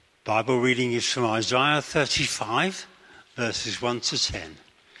Bible reading is from Isaiah 35, verses 1 to 10,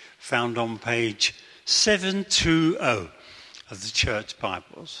 found on page 720 of the Church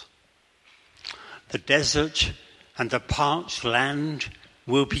Bibles. The desert and the parched land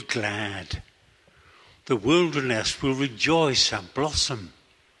will be glad. The wilderness will rejoice and blossom.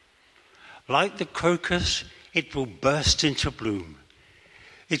 Like the crocus, it will burst into bloom.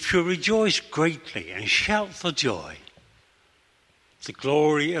 It will rejoice greatly and shout for joy. The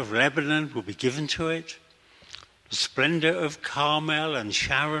glory of Lebanon will be given to it, the splendor of Carmel and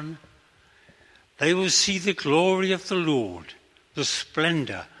Sharon. They will see the glory of the Lord, the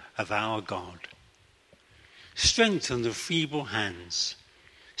splendor of our God. Strengthen the feeble hands,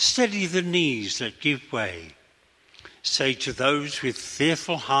 steady the knees that give way. Say to those with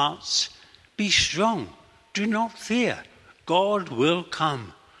fearful hearts, be strong, do not fear, God will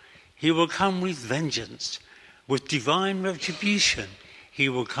come. He will come with vengeance. With divine retribution, he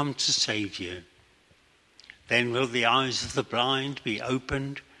will come to save you. Then will the eyes of the blind be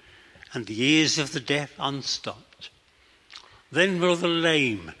opened and the ears of the deaf unstopped. Then will the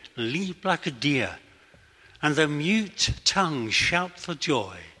lame leap like a deer and the mute tongue shout for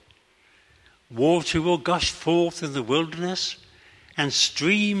joy. Water will gush forth in the wilderness and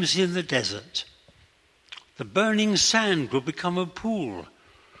streams in the desert. The burning sand will become a pool,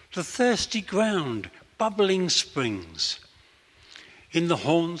 the thirsty ground bubbling springs. In the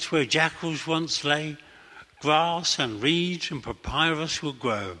haunts where jackals once lay, grass and reeds and papyrus will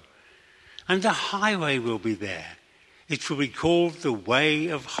grow, and a highway will be there. It will be called the way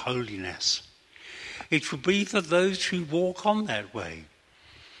of holiness. It will be for those who walk on that way.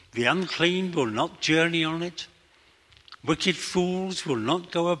 The unclean will not journey on it. Wicked fools will not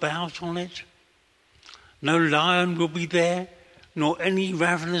go about on it. No lion will be there, nor any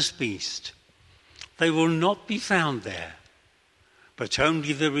ravenous beast. They will not be found there, but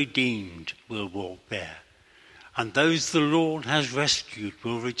only the redeemed will walk there, and those the Lord has rescued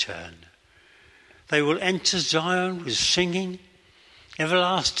will return. They will enter Zion with singing.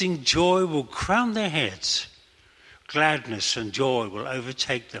 Everlasting joy will crown their heads. Gladness and joy will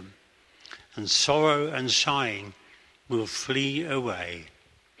overtake them, and sorrow and sighing will flee away.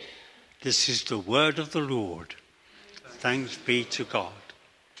 This is the word of the Lord. Thanks be to God.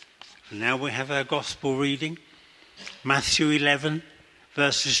 And now we have our gospel reading, Matthew 11,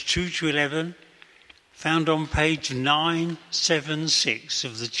 verses 2 to 11, found on page 976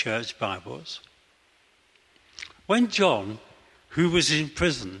 of the Church Bibles. When John, who was in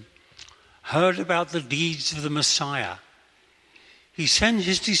prison, heard about the deeds of the Messiah, he sent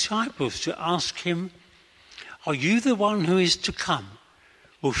his disciples to ask him, "Are you the one who is to come,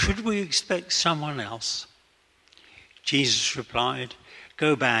 or should we expect someone else?" Jesus replied,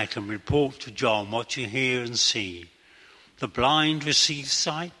 "Go back and report to John what you hear and see. The blind receive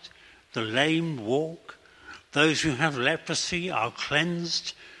sight, the lame walk, those who have leprosy are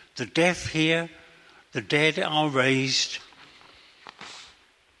cleansed, the deaf hear, the dead are raised,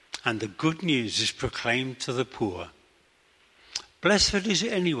 and the good news is proclaimed to the poor. Blessed is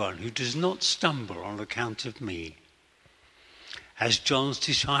anyone who does not stumble on account of me." As John's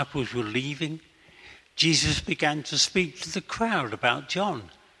disciples were leaving, Jesus began to speak to the crowd about John.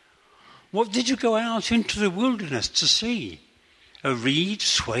 "What did you go out into the wilderness to see? A reed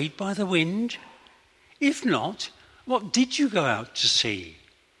swayed by the wind? If not, what did you go out to see?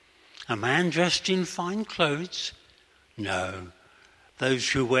 A man dressed in fine clothes? No, those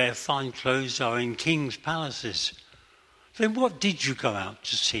who wear fine clothes are in kings' palaces. Then what did you go out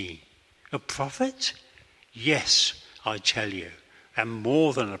to see? A prophet? Yes, I tell you, and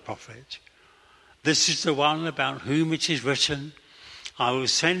more than a prophet. This is the one about whom it is written, 'I will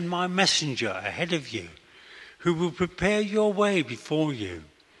send my messenger ahead of you, who will prepare your way before you.'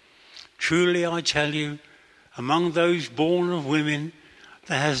 Truly I tell you, among those born of women,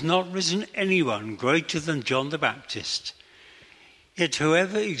 there has not risen anyone greater than John the Baptist. Yet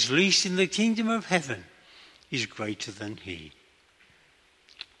whoever is least in the kingdom of heaven is greater than he."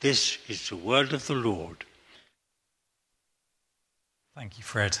 This is the word of the Lord. Thank you,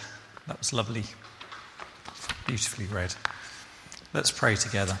 Fred. That was lovely. Beautifully read. Let's pray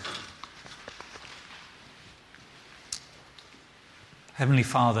together. Heavenly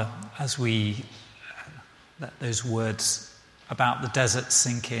Father, as we let those words about the desert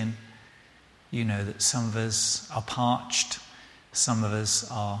sink in, you know that some of us are parched, some of us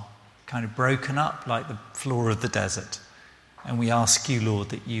are kind of broken up like the floor of the desert. And we ask you, Lord,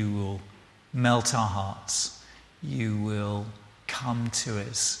 that you will melt our hearts. You will come to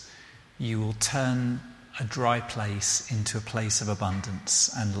us. You will turn a dry place into a place of abundance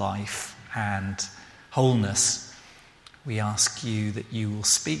and life and wholeness. we ask you that you will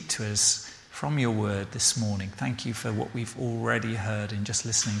speak to us from your word this morning. Thank you for what we've already heard in just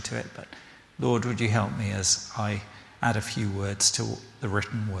listening to it. But Lord, would you help me as I add a few words to the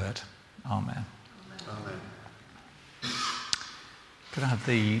written word? Amen. Amen. Could I have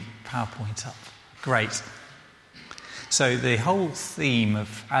the PowerPoint up? Great. So the whole theme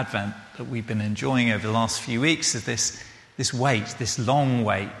of Advent that we've been enjoying over the last few weeks is this wait, this long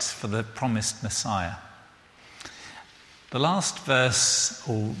wait for the promised Messiah. The last verse,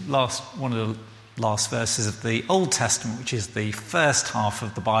 or one of the last verses of the Old Testament, which is the first half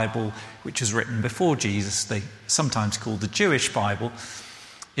of the Bible, which was written before Jesus, they sometimes called the Jewish Bible,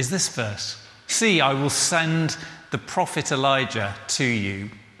 is this verse. See, I will send the prophet Elijah to you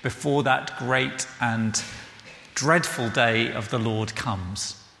before that great and dreadful day of the Lord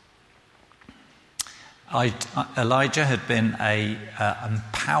comes. Elijah had been a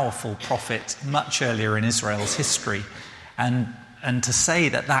powerful prophet much earlier in Israel's history. And to say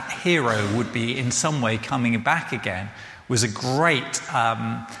that hero would be in some way coming back again was a great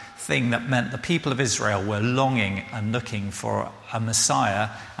thing that meant the people of Israel were longing and looking for a Messiah,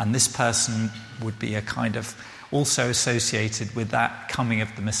 and this person would be a kind of also associated with that coming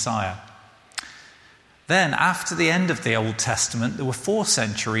of the Messiah. Then, after the end of the Old Testament, there were 4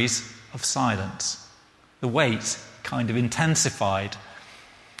 centuries of silence. The wait kind of intensified.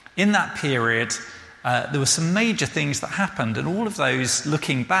 In that period, there were some major things that happened, and all of those,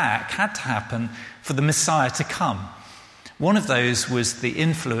 looking back, had to happen for the Messiah to come. One of those was the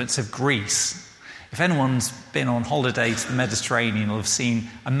influence of Greece. If anyone's been on holiday to the Mediterranean, will have seen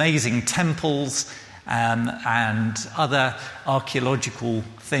amazing temples and other archaeological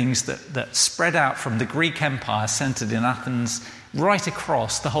things that spread out from the Greek Empire, centered in Athens, right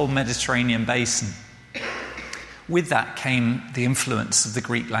across the whole Mediterranean basin. With that came the influence of the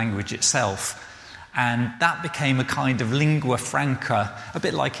Greek language itself. And that became a kind of lingua franca, a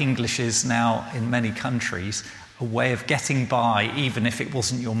bit like English is now in many countries, a way of getting by even if it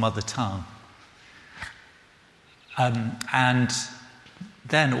wasn't your mother tongue. And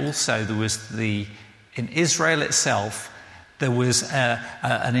then also there was in Israel itself, there was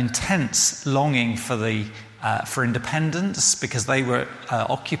an intense longing for independence, because they were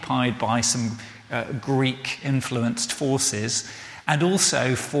occupied by some Greek-influenced forces, and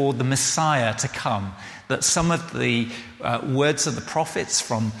also for the Messiah to come, that some of the words of the prophets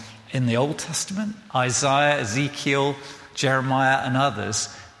from in the Old Testament, Isaiah, Ezekiel, Jeremiah and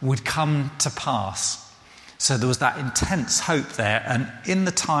others, would come to pass. So there was that intense hope there, and in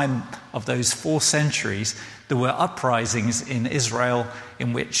the time of those 4 centuries, there were uprisings in Israel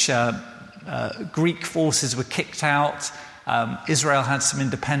in which Greek forces were kicked out. Israel had some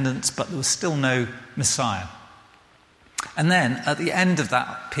independence, but there was still no Messiah. And then, at the end of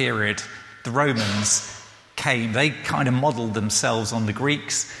that period, the Romans came. They kind of modelled themselves on the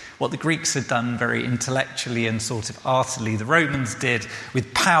Greeks. What the Greeks had done very intellectually and sort of artily, the Romans did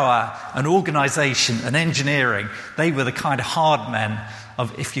with power and organisation and engineering. They were the kind of hard men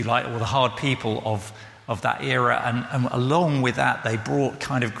of, if you like, or the hard people of that era. And along with that, they brought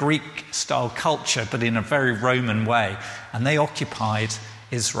kind of Greek-style culture, but in a very Roman way. And they occupied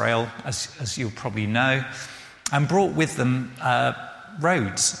Israel, as you'll probably know, and brought with them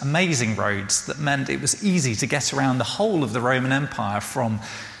roads, amazing roads, that meant it was easy to get around the whole of the Roman Empire, from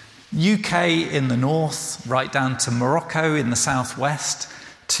UK in the north, right down to Morocco in the southwest,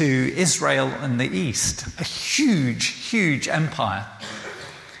 to Israel in the east. A huge, huge empire.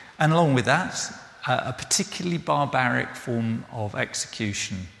 And along with that, a particularly barbaric form of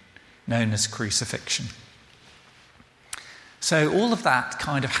execution known as crucifixion. So all of that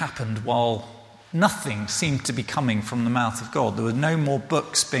kind of happened while nothing seemed to be coming from the mouth of God. There were no more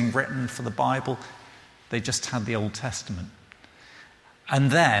books being written for the Bible. They just had the Old Testament.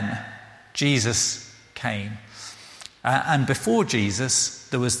 And then Jesus came. And before Jesus,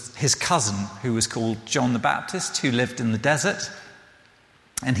 there was his cousin, who was called John the Baptist, who lived in the desert.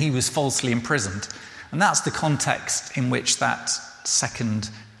 And he was falsely imprisoned. And that's the context in which that second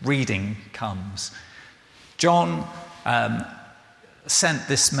reading comes. John sent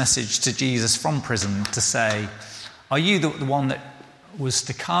this message to Jesus from prison to say, are you the one that was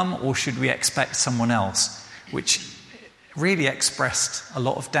to come, or should we expect someone else? Which really expressed a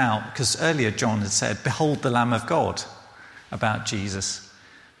lot of doubt, because earlier John had said, behold the Lamb of God, about Jesus.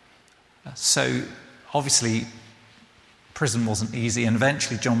 So obviously prison wasn't easy, and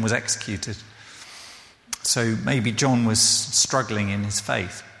eventually John was executed. So maybe John was struggling in his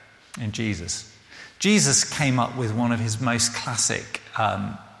faith in Jesus. Jesus came up with one of his most classic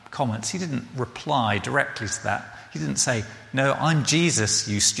comments. He didn't reply directly to that, He didn't say, "No, I'm Jesus,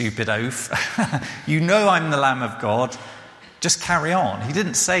 you stupid oaf. You know I'm the Lamb of God. Just carry on." He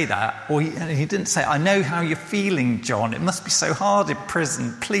didn't say that. Or he didn't say, "I know how you're feeling, John. It must be so hard in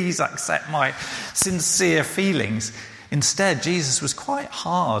prison. Please accept my sincere feelings." Instead, Jesus was quite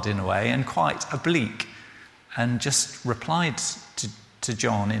hard in a way and quite oblique, and just replied to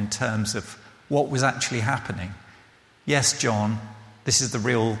John in terms of what was actually happening. "Yes, John, this is the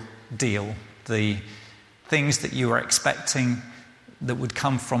real deal. The things that you were expecting that would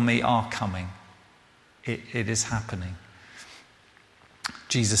come from me are coming. It is happening."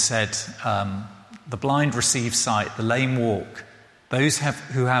 Jesus said, "The blind receive sight, the lame walk, those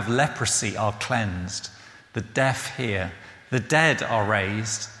who have leprosy are cleansed, the deaf hear, the dead are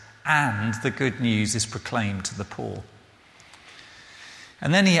raised, and the good news is proclaimed to the poor."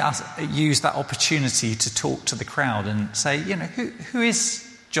 And then he used that opportunity to talk to the crowd and say, who is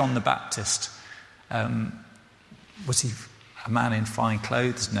John the Baptist? Was he a man in fine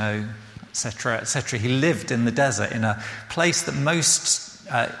clothes? No, etc., etc. He lived in the desert, in a place that most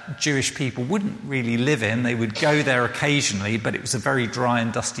Jewish people wouldn't really live in. They would go there occasionally, but it was a very dry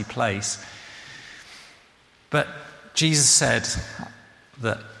and dusty place. But Jesus said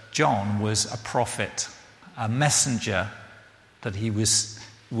that John was a prophet, a messenger, that he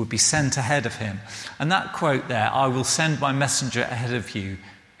would be sent ahead of him. And that quote there, "I will send my messenger ahead of you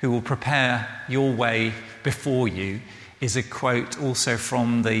who will prepare your way before you," is a quote also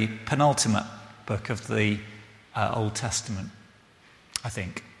from the penultimate book of the Old Testament, I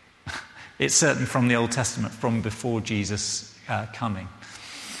think. It's certainly from the Old Testament, from before Jesus coming.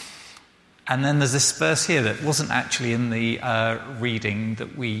 And then there's this verse here that wasn't actually in the reading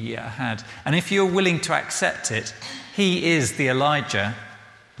that we had. "And if you're willing to accept it, he is the Elijah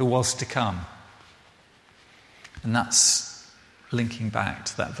who was to come." And that's linking back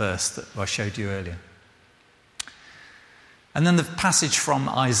to that verse that I showed you earlier. And then the passage from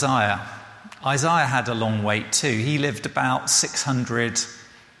Isaiah. Isaiah had a long wait too. He lived about 600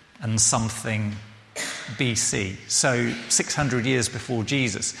 and something BC, so 600 years before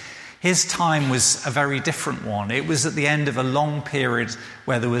Jesus. His time was a very different one. It was at the end of a long period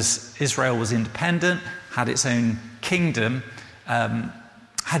where Israel was independent, had its own kingdom,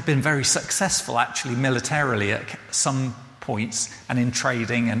 had been very successful actually militarily at some points and in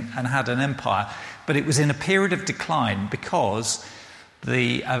trading and had an empire. But it was in a period of decline because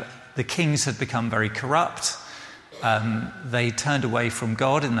the kings had become very corrupt. They turned away from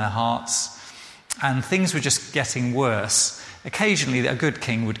God in their hearts, and things were just getting worse. Occasionally a good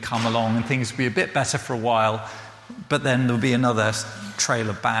king would come along and things would be a bit better for a while, but then there would be another trail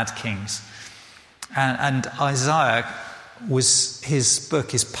of bad kings. And Isaiah, his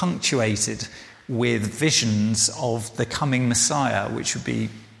book is punctuated with visions of the coming Messiah, which would be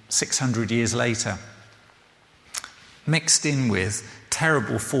 600 years later, mixed in with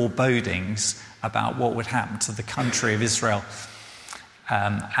terrible forebodings about what would happen to the country of Israel.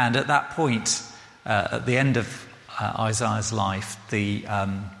 And at that point, at the end of Isaiah's life, the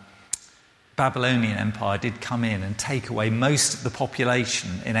Babylonian Empire did come in and take away most of the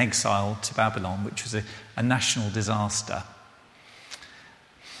population in exile to Babylon, which was a national disaster.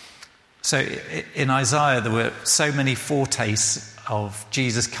 So in Isaiah, there were so many foretastes of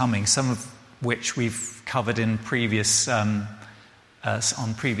Jesus coming, some of which we've covered in previous on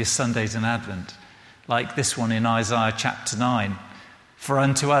previous Sundays in Advent, like this one in Isaiah chapter 9. "For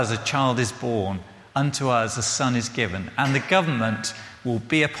unto us a child is born, unto us a son is given, and the government will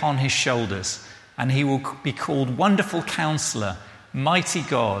be upon his shoulders, and he will be called Wonderful Counselor, Mighty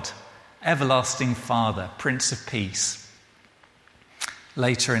God, Everlasting Father, Prince of Peace."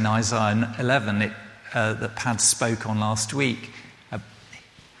 Later in Isaiah 11, that Pad spoke on last week,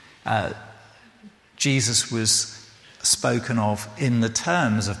 Jesus was spoken of in the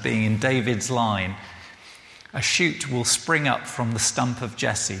terms of being in David's line. "A shoot will spring up from the stump of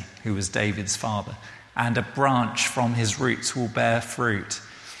Jesse," who was David's father, "and a branch from his roots will bear fruit."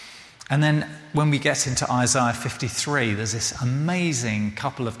 And then when we get into Isaiah 53, there's this amazing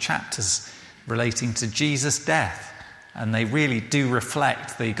couple of chapters relating to Jesus' death. And they really do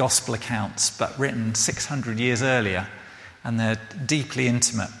reflect the gospel accounts, but written 600 years earlier. And they're deeply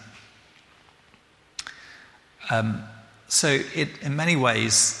intimate. So in many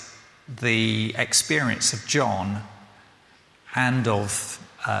ways, the experience of John and of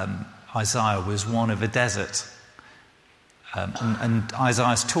Isaiah was one of a desert. And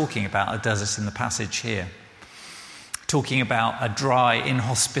Isaiah's talking about a desert in the passage here. Talking about a dry,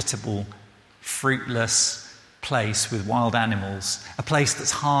 inhospitable, fruitless place with wild animals. A place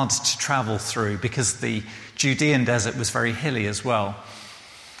that's hard to travel through because the Judean desert was very hilly as well.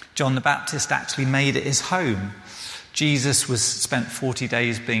 John the Baptist actually made it his home. Jesus spent 40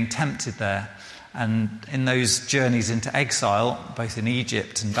 days being tempted there. And in those journeys into exile, both in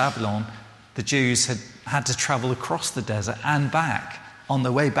Egypt and Babylon, the Jews had to travel across the desert and back on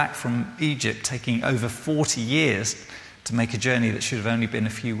their way back from Egypt, taking over 40 years to make a journey that should have only been a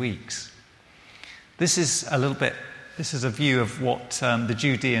few weeks. This is a view of what the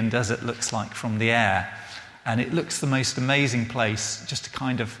Judean desert looks like from the air. And it looks the most amazing place, just a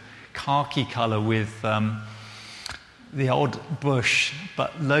kind of khaki colour with the odd bush,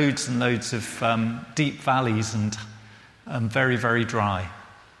 but loads and loads of deep valleys and very, very dry.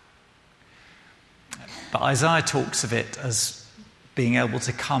 But Isaiah talks of it as being able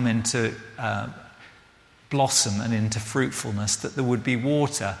to come into blossom and into fruitfulness, that there would be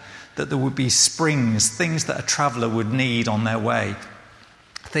water, that there would be springs, things that a traveller would need on their way,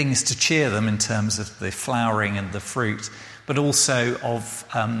 things to cheer them in terms of the flowering and the fruit, but also of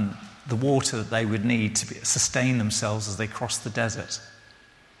the water that they would need to sustain themselves as they cross the desert.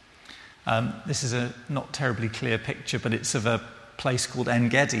 This is a not terribly clear picture, but it's of a place called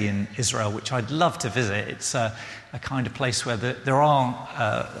En-Gedi in Israel, which I'd love to visit. It's a kind of place where there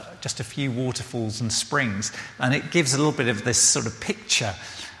are just a few waterfalls and springs, and it gives a little bit of this sort of picture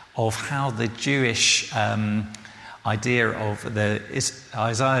of how the Jewish idea of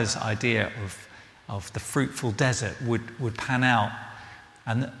Isaiah's idea of the fruitful desert would pan out.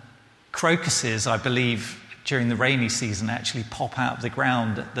 And crocuses, I believe, during the rainy season actually pop out of the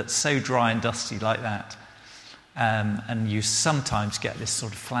ground that's so dry and dusty like that. And you sometimes get this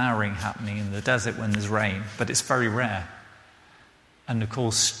sort of flowering happening in the desert when there's rain, but it's very rare. And of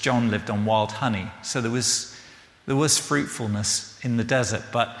course, John lived on wild honey, so there was fruitfulness in the desert.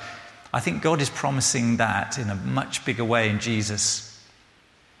 But I think God is promising that in a much bigger way in Jesus.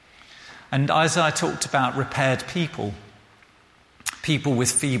 And Isaiah talked about repaired people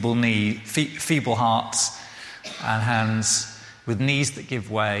with feeble hearts and hands, with knees that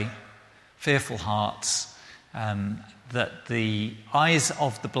give way, fearful hearts. That the eyes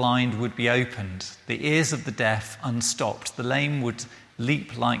of the blind would be opened, the ears of the deaf unstopped, the lame would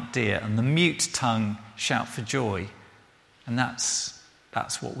leap like deer, and the mute tongue shout for joy. And that's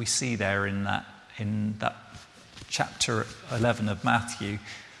what we see there in that chapter 11 of Matthew,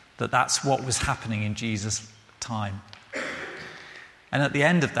 that's what was happening in Jesus' time. And at the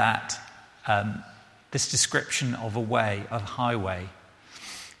end of that, this description of a way, a highway,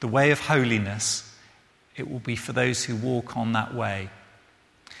 the way of holiness. It will be for those who walk on that way.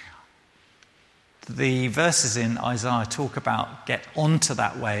 The verses in Isaiah talk about get onto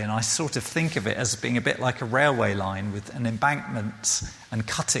that way, and I sort of think of it as being a bit like a railway line with an embankments and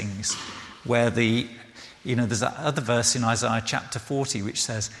cuttings, where there's that other verse in Isaiah chapter 40 which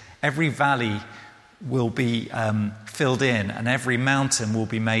says, every valley will be filled in and every mountain will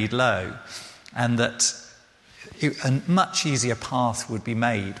be made low, and that a much easier path would be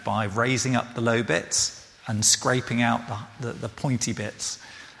made by raising up the low bits and scraping out the pointy bits,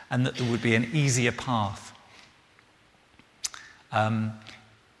 and that there would be an easier path.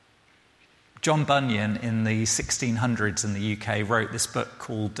 John Bunyan in the 1600s in the UK wrote this book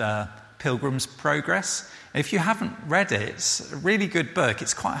called Pilgrim's Progress. If you haven't read it, it's a really good book.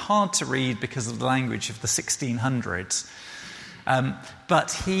 It's quite hard to read because of the language of the 1600s.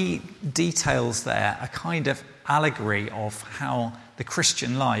 But he details there a kind of allegory of how the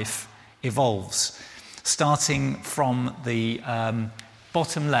Christian life evolves, starting from the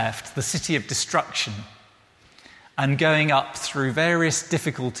bottom left, the city of destruction, and going up through various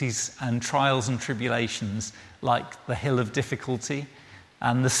difficulties and trials and tribulations, like the hill of difficulty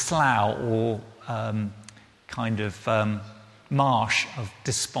and the slough or marsh of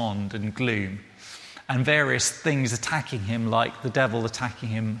despond and gloom, and various things attacking him, like the devil attacking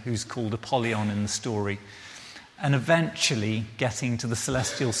him, who's called Apollyon in the story, and eventually getting to the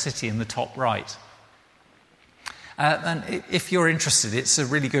celestial city in the top right. And if you're interested, it's a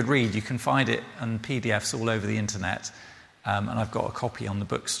really good read. You can find it on PDFs all over the internet, and I've got a copy on the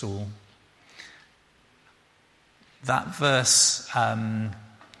bookstall. That verse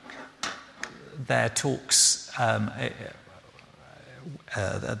there talks at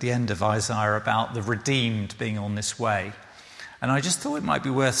the end of Isaiah about the redeemed being on this way. And I just thought it might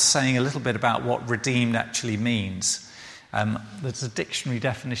be worth saying a little bit about what redeemed actually means. There's a dictionary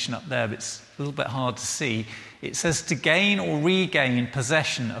definition up there, but it's a little bit hard to see. It says to gain or regain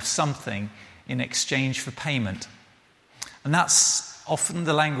possession of something in exchange for payment. And that's often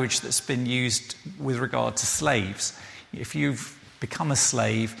the language that's been used with regard to slaves. If you've become a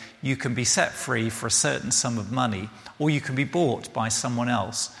slave, you can be set free for a certain sum of money, or you can be bought by someone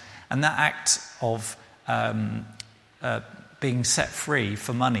else. And that act of being set free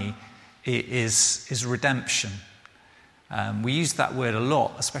for money is redemption. We use that word a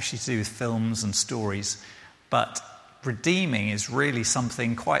lot, especially to do with films and stories, but redeeming is really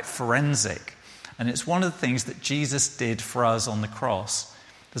something quite forensic. And it's one of the things that Jesus did for us on the cross.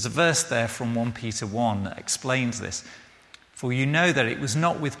 There's a verse there from 1 Peter 1 that explains this. For you know that it was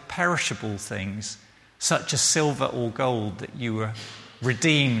not with perishable things, such as silver or gold, that you were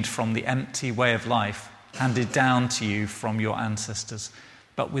redeemed from the empty way of life handed down to you from your ancestors,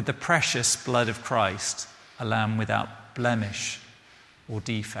 but with the precious blood of Christ, a lamb without blemish or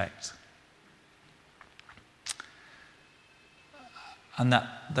defect. And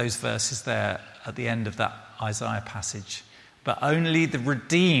those verses there at the end of that Isaiah passage. But only the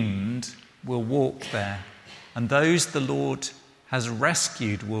redeemed will walk there, and those the Lord has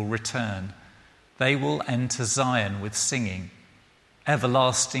rescued will return. They will enter Zion with singing.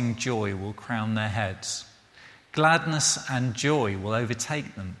 Everlasting joy will crown their heads. Gladness and joy will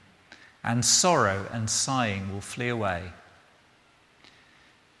overtake them, and sorrow and sighing will flee away.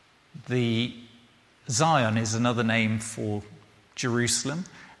 The Zion is another name for Jerusalem,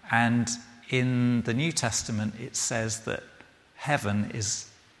 and in the New Testament it says that heaven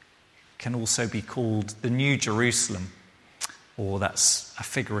can also be called the New Jerusalem, or that's a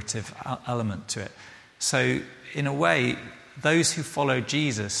figurative element to it. So in a way, those who follow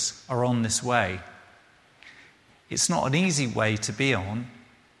Jesus are on this way. It's not an easy way to be on,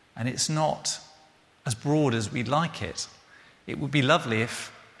 and it's not as broad as we'd like it. It would be lovely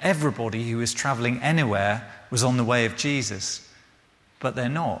if everybody who is travelling anywhere was on the way of Jesus, but they're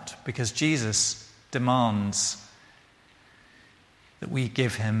not, because Jesus demands that we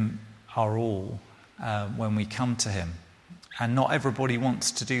give him our all when we come to him, and not everybody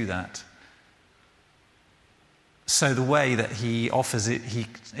wants to do that. So the way that he offers it,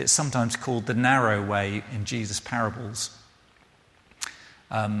 it's sometimes called the narrow way in Jesus' parables.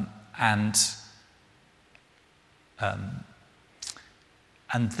 And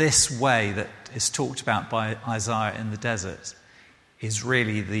this way that is talked about by Isaiah in the desert is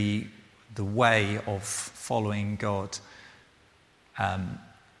really the way of following God.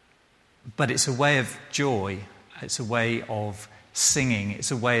 But it's a way of joy, it's a way of singing,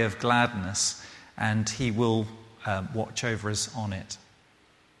 it's a way of gladness, and he will watch over us on it.